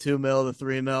offered the 2 mil, the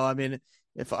 3 mil. I mean,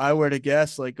 if I were to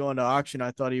guess, like going to auction,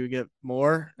 I thought he would get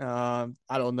more. I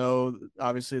don't know,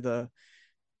 obviously the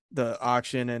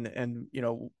auction and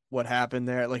what happened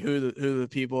there, like who the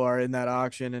people are in that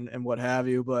auction and what have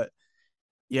you. But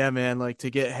yeah, man, like to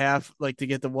get the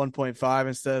 1.5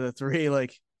 instead of the 3,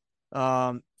 like,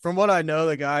 from what I know,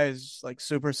 the guy is like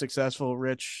super successful,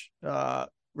 rich guy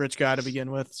to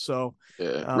begin with. So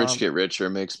yeah, rich get richer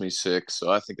makes me sick.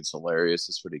 So I think it's hilarious.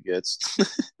 That's what he gets.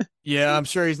 Yeah, I'm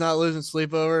sure he's not losing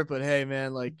sleep over it, but hey,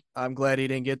 man, like I'm glad he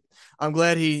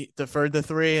deferred the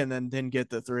 3 and then didn't get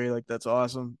the 3. Like, that's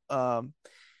awesome. Yeah,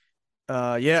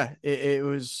 it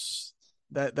was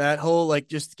that whole, like,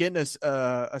 just getting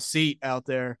a seat out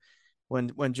there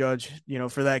when Judge,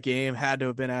 for that game had to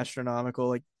have been astronomical,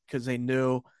 like, because they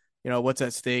knew, what's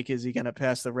at stake. Is he going to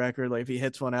pass the record? Like, if he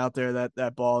hits one out there,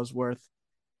 that ball is worth,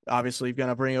 obviously, going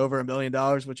to bring over $1 million,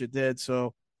 which it did.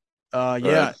 So,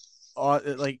 yeah.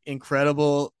 Like,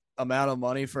 incredible amount of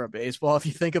money for a baseball if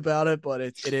you think about it, but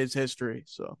it is history.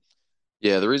 So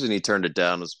yeah, the reason he turned it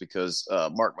down was because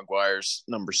Mark McGwire's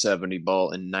number 70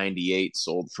 ball in '98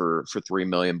 sold for $3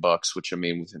 million, which, I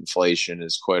mean, with inflation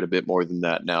is quite a bit more than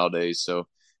that nowadays. So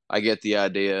I get the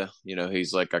idea.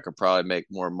 He's like, I could probably make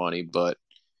more money, but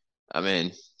I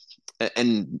mean,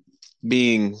 and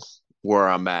being where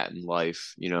I'm at in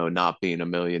life, not being a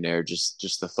millionaire,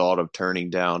 just the thought of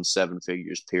turning down 7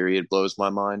 figures period blows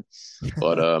my mind.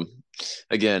 But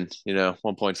again,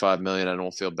 1.5 million, I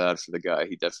don't feel bad for the guy.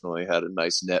 He definitely had a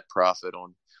nice net profit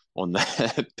on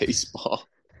that baseball.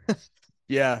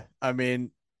 Yeah, I mean,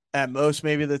 at most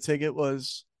maybe the ticket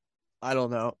was, I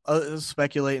don't know, I'll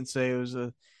speculate and say it was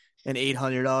an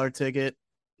 $800 ticket,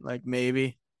 like,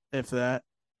 maybe, if that.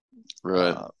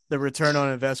 Right. The return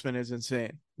on investment is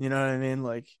insane. You know what I mean?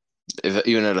 Like, if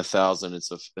even at 1,000,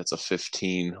 it's a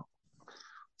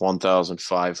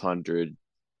 1,500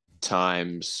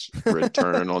 times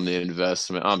return on the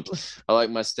investment. I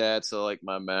like my stats, I like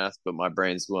my math, but my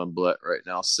brain's going blet right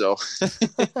now. So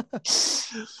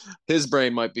his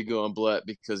brain might be going blet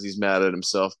because he's mad at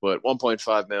himself. But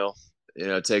 1.5 mil,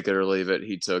 take it or leave it.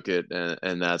 He took it,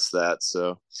 and that's that.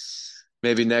 So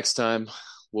maybe next time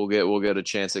we'll get a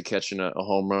chance at catching a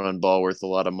home run ball worth a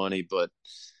lot of money. But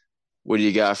what do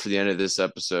you got for the end of this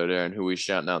episode, Aaron? Who we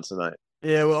shouting out tonight?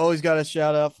 Yeah, we always got to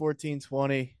shout out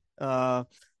 1420.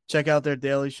 Check out their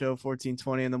daily show,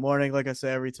 1420 in the morning. Like I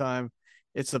say every time,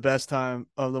 it's the best time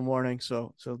of the morning.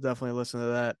 So definitely listen to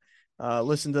that.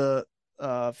 Listen to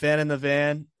Fan in the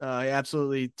Van. He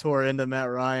absolutely tore into Matt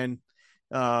Ryan.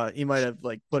 He might have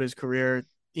turned his career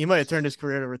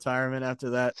to retirement after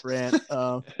that rant.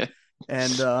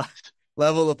 And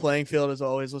level the playing field as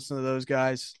always. Listen to those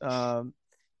guys.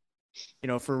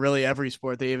 For really every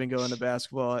sport. They even go into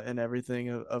basketball and everything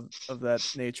of that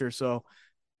nature. So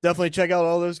definitely check out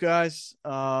all those guys.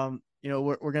 We're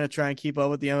going to try and keep up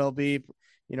with the MLB,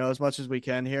 as much as we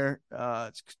can here.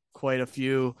 It's quite a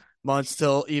few months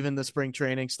till even the spring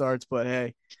training starts, but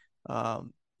hey,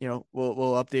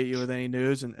 we'll update you with any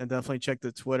news, and definitely check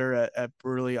the Twitter at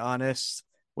Brutally Honest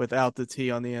without the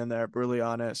T on the end there. Brutally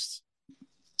Honest.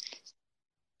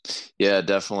 Yeah,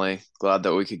 definitely. Glad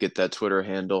that we could get that Twitter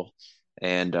handle.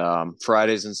 And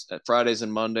Fridays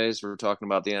and Mondays, we're talking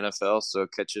about the NFL. So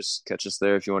catch us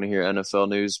there if you want to hear NFL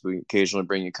news. We occasionally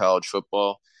bring you college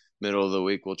football. Middle of the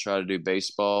week, we'll try to do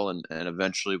baseball, and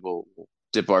eventually we'll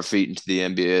dip our feet into the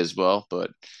NBA as well.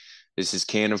 But this is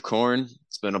Can of Corn.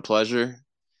 It's been a pleasure.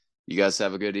 You guys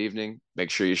have a good evening.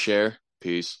 Make sure you share.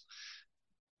 Peace.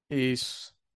 Peace.